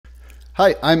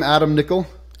Hi, I'm Adam Nickel.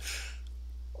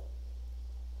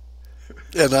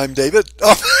 And I'm David.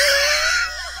 Oh.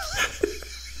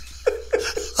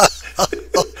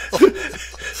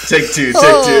 Take two.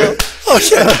 Okay.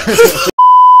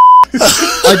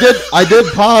 I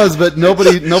did pause, but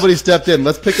nobody stepped in.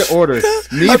 Let's pick an order.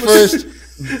 Me first,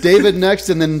 David next,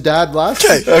 and then Dad last.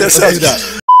 Okay, Let's do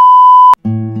that.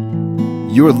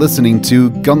 You are listening to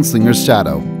Gunslinger's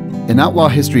Shadow, an outlaw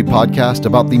history podcast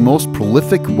about the most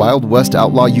prolific Wild West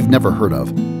outlaw you've never heard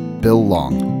of, Bill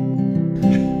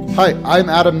Long. Hi, I'm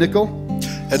Adam Nickel.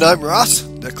 And I'm Ross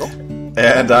Nickel.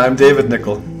 And I'm David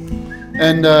Nickel.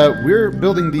 And we're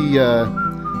building the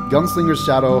Gunslinger's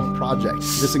Shadow project.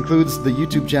 This includes the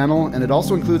YouTube channel, and it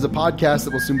also includes a podcast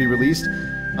that will soon be released.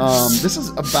 This is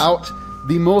about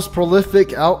the most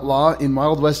prolific outlaw in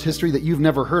Wild West history that you've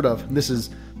never heard of. This is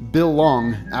Bill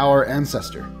Long, our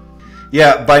ancestor.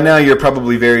 Yeah, by now you're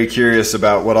probably very curious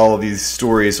about what all of these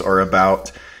stories are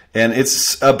about. And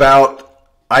it's about,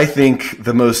 I think,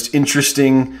 the most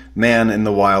interesting man in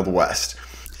the Wild West.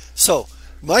 So,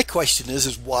 my question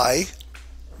is why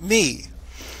me?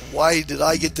 Why did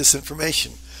I get this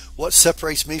information? What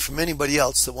separates me from anybody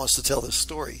else that wants to tell this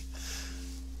story?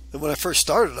 And when I first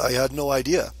started, I had no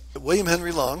idea. William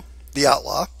Henry Long, the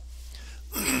outlaw,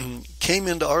 came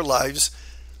into our lives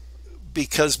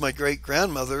because my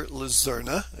great-grandmother,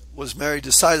 Lizerna, was married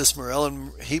to Silas Morrell,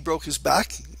 and he broke his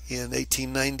back in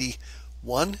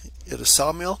 1891 at a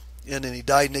sawmill, and then he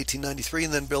died in 1893,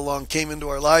 and then Bill Long came into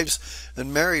our lives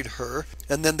and married her,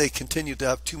 and then they continued to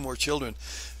have two more children,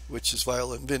 which is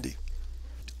Viola and Vindy.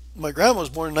 My grandma was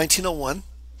born in 1901.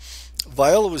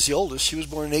 Viola was the oldest. She was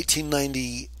born in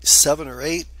 1897 or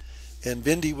 8, and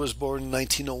Vindy was born in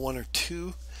 1901 or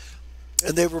 2.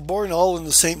 And they were born all in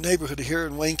the same neighborhood here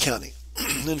in Wayne County,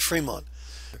 in Fremont.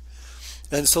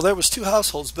 And so there was two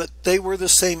households, but they were the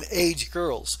same age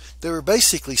girls. They were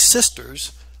basically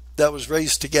sisters that was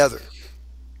raised together.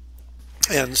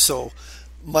 And so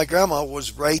my grandma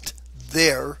was right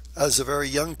there as a very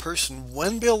young person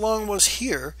when Bill Long was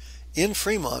here in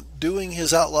Fremont doing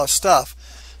his outlaw stuff.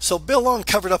 So Bill Long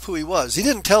covered up who he was. He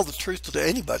didn't tell the truth to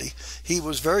anybody. He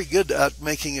was very good at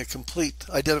making a complete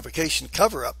identification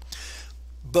cover-up.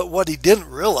 But what he didn't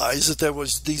realize that there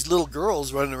was these little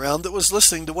girls running around that was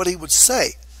listening to what he would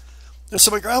say. And so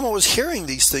my grandma was hearing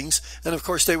these things, and of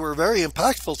course they were very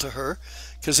impactful to her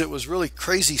because it was really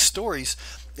crazy stories.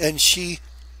 And she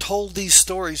told these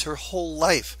stories her whole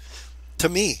life to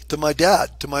me, to my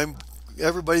dad, to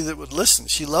everybody that would listen.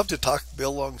 She loved to talk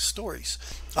Bill Long stories.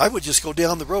 I would just go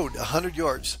down the road 100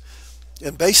 yards.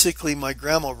 And basically my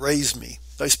grandma raised me.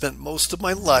 I spent most of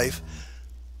my life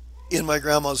in my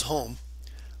grandma's home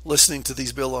listening to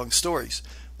these Bill Long stories.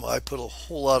 I put a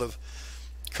whole lot of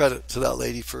credit to that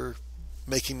lady for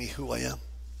making me who I am.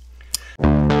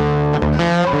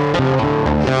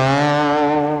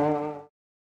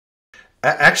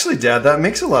 Actually, Dad, that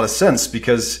makes a lot of sense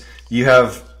because you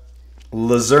have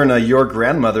Lizerna, your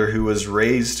grandmother, who was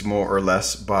raised more or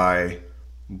less by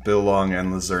Bill Long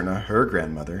and Lizerna, her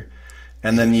grandmother.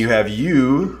 And then you have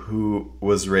you, who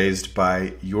was raised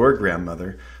by your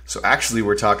grandmother. So actually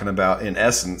we're talking about, in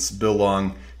essence, Bill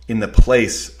Long in the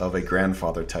place of a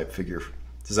grandfather type figure.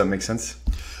 Does that make sense?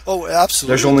 Oh,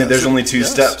 absolutely. There's only two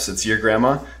steps. It's your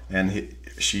grandma and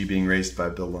she being raised by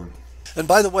Bill Long. And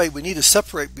by the way, we need to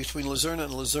separate between Lizerna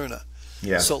and Lizerna.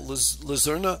 Yeah. So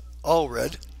Lizerna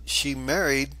Allred, she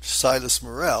married Silas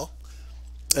Morrell,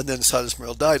 and then Silas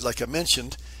Morrell died, like I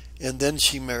mentioned, and then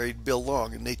she married Bill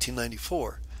Long in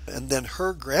 1894. And then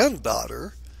her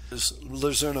granddaughter is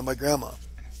Lizerna, my grandma.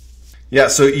 Yeah,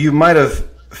 so you might have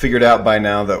figured out by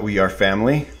now that we are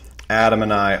family. Adam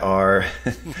and I are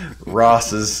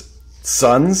Ross's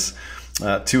sons,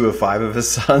 2 of 5 of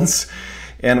his sons.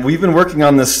 And we've been working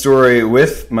on this story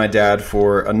with my dad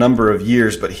for a number of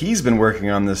years, but he's been working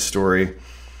on this story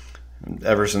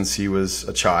ever since he was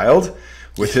a child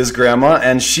with his grandma,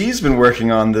 and she's been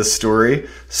working on this story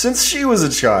since she was a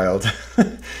child.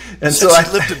 And so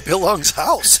I lived in Bill Long's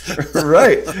house.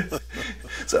 Right.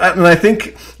 So, and I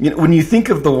think, when you think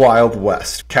of the Wild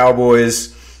West,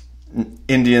 cowboys,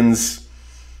 Indians,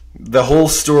 the whole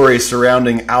story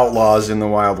surrounding outlaws in the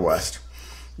Wild West,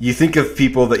 you think of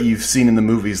people that you've seen in the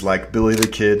movies like Billy the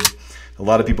Kid. A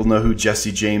lot of people know who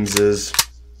Jesse James is.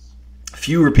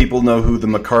 Fewer people know who the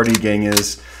McCarty gang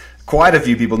is. Quite a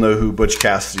few people know who Butch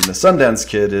Cassidy and the Sundance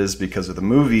Kid is because of the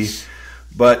movie.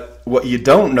 But what you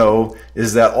don't know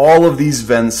is that all of these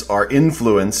events are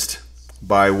influenced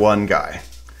by one guy.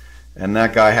 And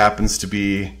that guy happens to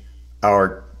be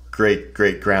our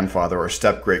great-great-grandfather, or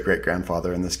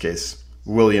step-great-great-grandfather in this case,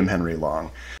 William Henry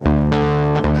Long.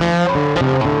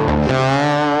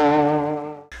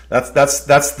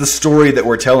 That's the story that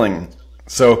we're telling.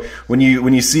 So when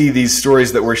you see these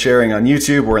stories that we're sharing on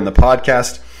YouTube or in the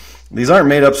podcast, these aren't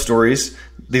made up stories.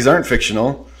 These aren't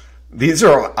fictional. These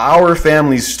are our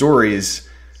family's stories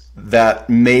that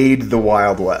made the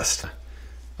Wild West.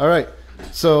 All right.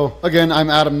 So again, I'm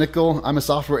Adam Nickel. I'm a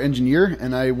software engineer,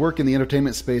 and I work in the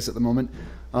entertainment space at the moment,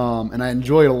 and I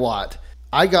enjoy it a lot.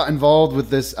 I got involved with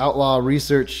this outlaw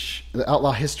research, the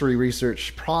outlaw history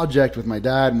research project with my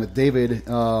dad and with David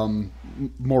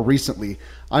more recently.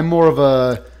 I'm more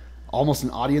of almost an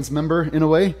audience member in a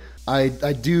way. I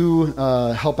do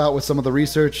help out with some of the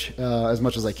research as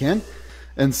much as I can.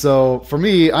 And so for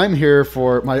me, I'm here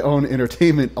for my own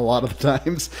entertainment a lot of the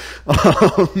times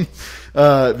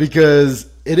because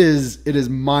it is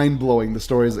mind-blowing, the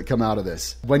stories that come out of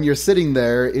this. When you're sitting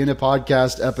there in a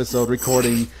podcast episode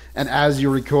recording, and as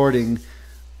you're recording,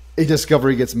 a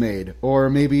discovery gets made. Or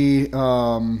maybe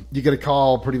you get a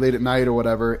call pretty late at night or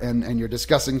whatever, and you're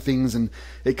discussing things, and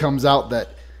it comes out that,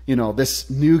 you know, this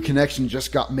new connection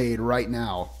just got made right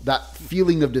now. That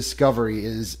feeling of discovery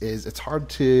is it's hard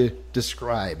to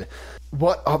describe.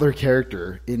 What other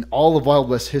character in all of Wild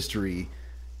West history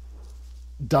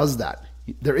does that?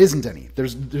 There isn't any.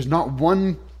 There's not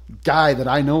one guy that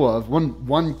I know of,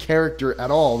 one character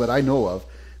at all that I know of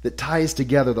that ties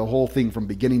together the whole thing from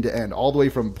beginning to end, all the way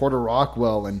from Porter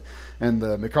Rockwell and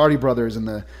the McCarty brothers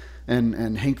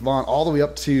and Hank Vaughn, all the way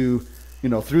up to, you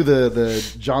know, through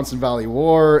the Johnson Valley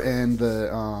War and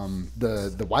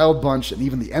the Wild Bunch, and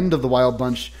even the end of the Wild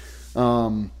Bunch,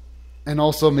 and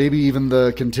also maybe even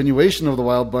the continuation of the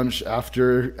Wild Bunch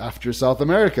after South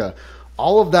America.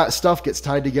 All of that stuff gets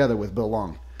tied together with Bill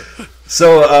Long.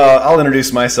 So I'll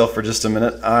introduce myself for just a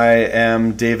minute. I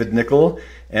am David Nickel,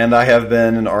 and I have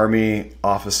been an Army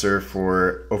officer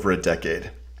for over a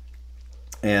decade.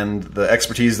 And the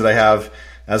expertise that I have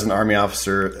as an Army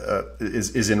officer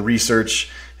is in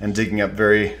research and digging up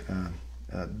very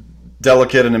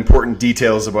delicate and important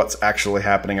details of what's actually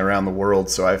happening around the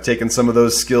world. So I've taken some of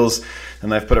those skills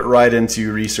and I've put it right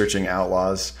into researching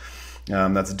Outlaws.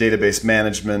 That's database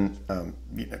management,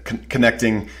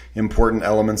 connecting important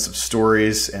elements of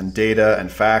stories and data and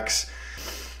facts.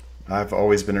 I've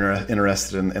always been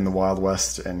interested in the Wild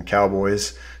West and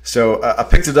cowboys. So I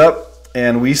picked it up,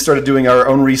 and we started doing our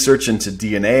own research into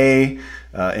DNA,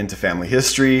 into family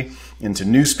history, into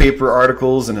newspaper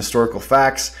articles and historical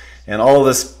facts. And all of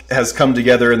this has come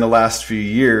together in the last few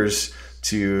years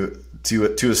to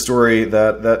a story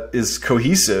that is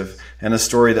cohesive, and a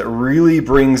story that really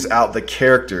brings out the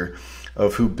character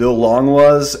of who Bill Long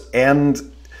was,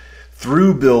 and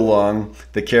through Bill Long,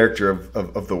 the character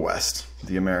of the West,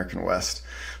 the American West.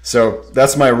 So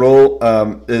that's my role,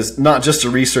 is not just a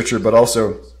researcher, but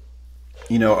also,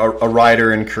 you know, a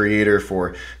writer and creator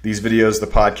for these videos, the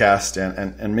podcast,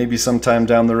 and maybe sometime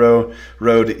down the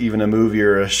road, even a movie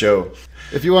or a show.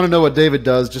 If you want to know what David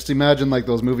does, just imagine like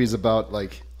those movies about,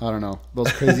 like, I don't know,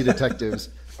 those crazy detectives,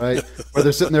 right? Where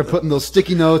they're sitting there putting those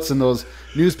sticky notes and those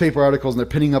newspaper articles, and they're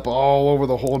pinning up all over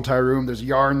the whole entire room. There's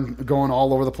yarn going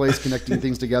all over the place, connecting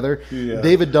things together. Yeah.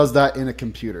 David does that in a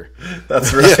computer.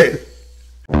 That's right.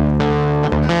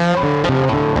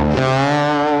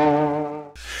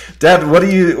 Dad, what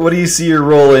do you see your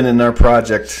role in our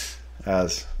project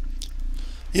as?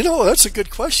 You know, that's a good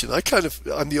question.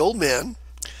 I'm the old man.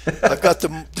 I've got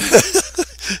them,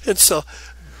 and so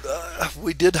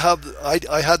we did have.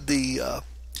 I had the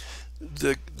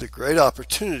great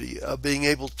opportunity of being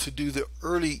able to do the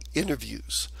early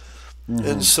interviews,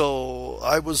 and so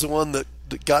I was the one that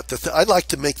got I like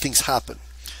to make things happen.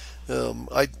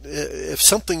 If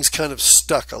something's kind of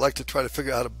stuck, I like to try to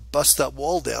figure out how to bust that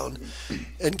wall down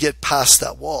and get past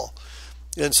that wall.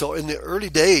 And so in the early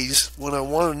days, when I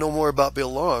wanted to know more about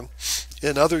Bill Long,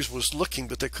 and others was looking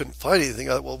but they couldn't find anything,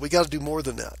 I thought, well, we got to do more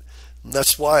than that. And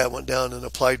that's why I went down and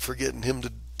applied for getting him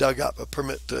to dug up a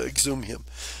permit to exhume him.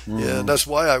 And that's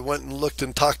why I went and looked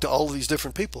and talked to all these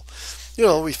different people. You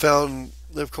know, we found,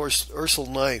 of course, Ursula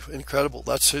Nye, incredible.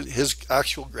 That's his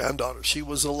actual granddaughter. She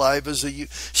was alive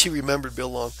she remembered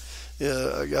Bill Long.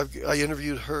 I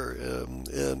interviewed her,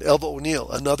 and Elva O'Neill,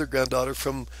 another granddaughter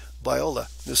from Viola.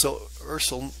 So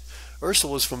Ursula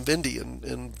was from Vindy,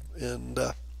 and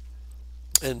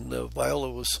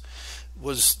Viola was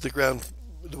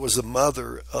the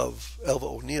mother of Elva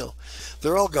O'Neill.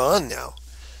 They're all gone now.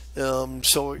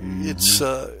 It's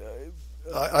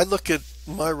I look at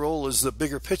my role as the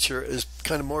bigger picture as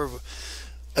kind of more of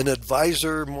an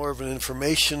advisor, more of an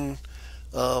information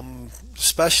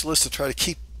specialist to try to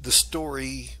keep the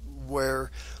story where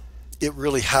it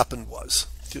really happened was.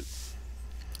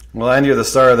 Well, and you're the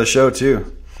star of the show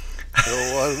too.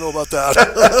 Oh, I don't know about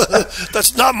that.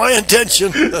 That's not my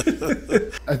intention.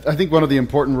 I think one of the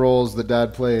important roles that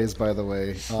Dad plays, by the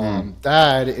way,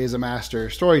 Dad is a master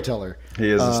storyteller. He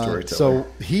is a storyteller. So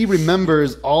he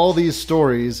remembers all these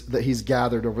stories that he's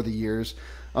gathered over the years.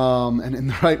 And in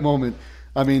the right moment,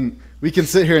 I mean, we can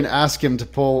sit here and ask him to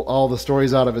pull all the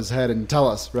stories out of his head and tell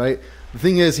us, right? The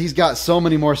thing is, he's got so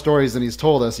many more stories than he's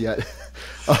told us yet.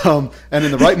 And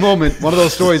in the right moment, one of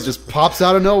those stories just pops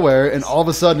out of nowhere, and all of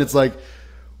a sudden it's like,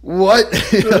 what?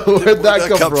 Where'd that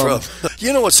come from?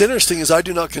 You know what's interesting is I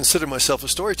do not consider myself a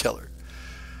storyteller.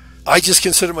 I just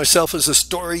consider myself as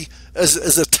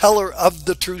as a teller of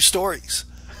the true stories.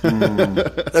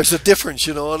 There's a difference,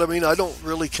 you know what I mean? I don't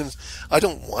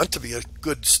want to be a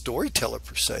good storyteller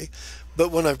per se,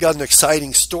 but when I've got an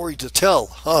exciting story to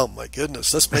tell, oh my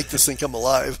goodness, let's make this thing come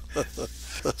alive.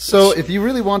 So if you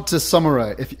really want to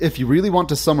summarize, if you really want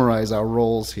to summarize our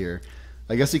roles here,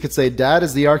 I guess you could say Dad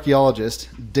is the archaeologist,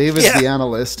 David's the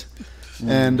analyst,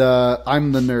 and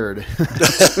I'm the nerd.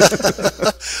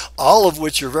 All of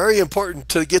which are very important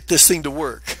to get this thing to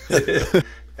work.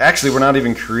 Actually, we're not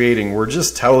even creating. We're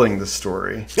just telling the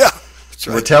story. Yeah, that's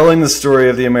right. We're telling the story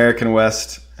of the American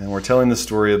West, and we're telling the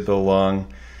story of Bill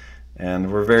Long,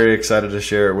 and we're very excited to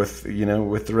share it with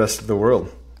the rest of the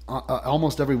world.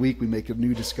 Almost every week we make a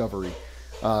new discovery.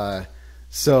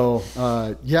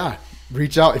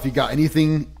 Reach out if you got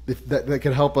anything that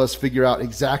could help us figure out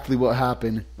exactly what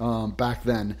happened back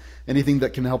then. Anything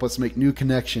that can help us make new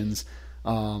connections.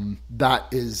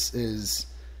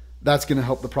 That's going to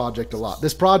help the project a lot.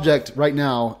 This project right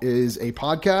now is a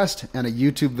podcast and a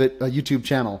YouTube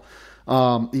channel.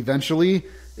 Eventually,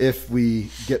 if we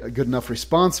get a good enough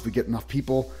response, if we get enough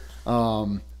people,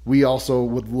 we also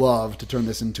would love to turn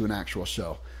this into an actual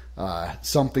show.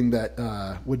 Something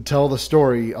that would tell the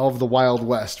story of the Wild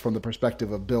West from the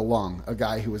perspective of Bill Long, a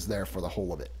guy who was there for the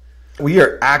whole of it. We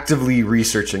are actively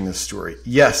researching this story.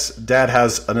 Yes, Dad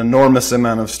has an enormous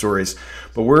amount of stories,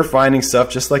 but we're finding stuff,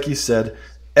 just like you said,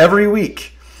 every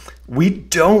week. We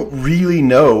don't really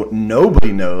know,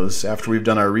 nobody knows, after we've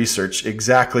done our research,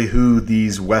 exactly who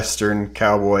these Western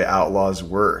cowboy outlaws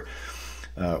were.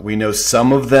 We know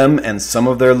some of them and some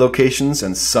of their locations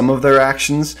and some of their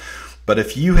actions, but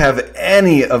if you have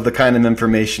any of the kind of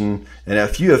information, and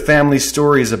if you have family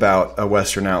stories about a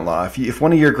Western outlaw, if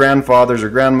one of your grandfathers or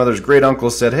grandmothers, great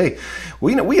uncles said, hey,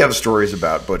 we have stories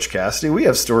about Butch Cassidy, we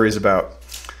have stories about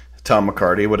Tom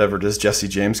McCarty, whatever it is, Jesse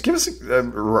James, give us,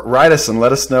 write us and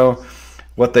let us know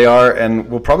what they are, and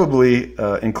we'll probably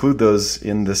include those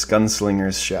in this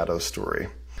Gunslinger's Shadow story.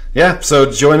 Yeah,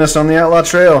 so join us on the Outlaw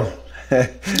Trail.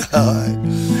 All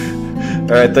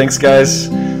right, thanks, guys.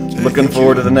 Looking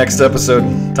forward to the next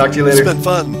episode. Talk to you later. It's been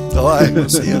fun. All right, we'll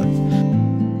see ya.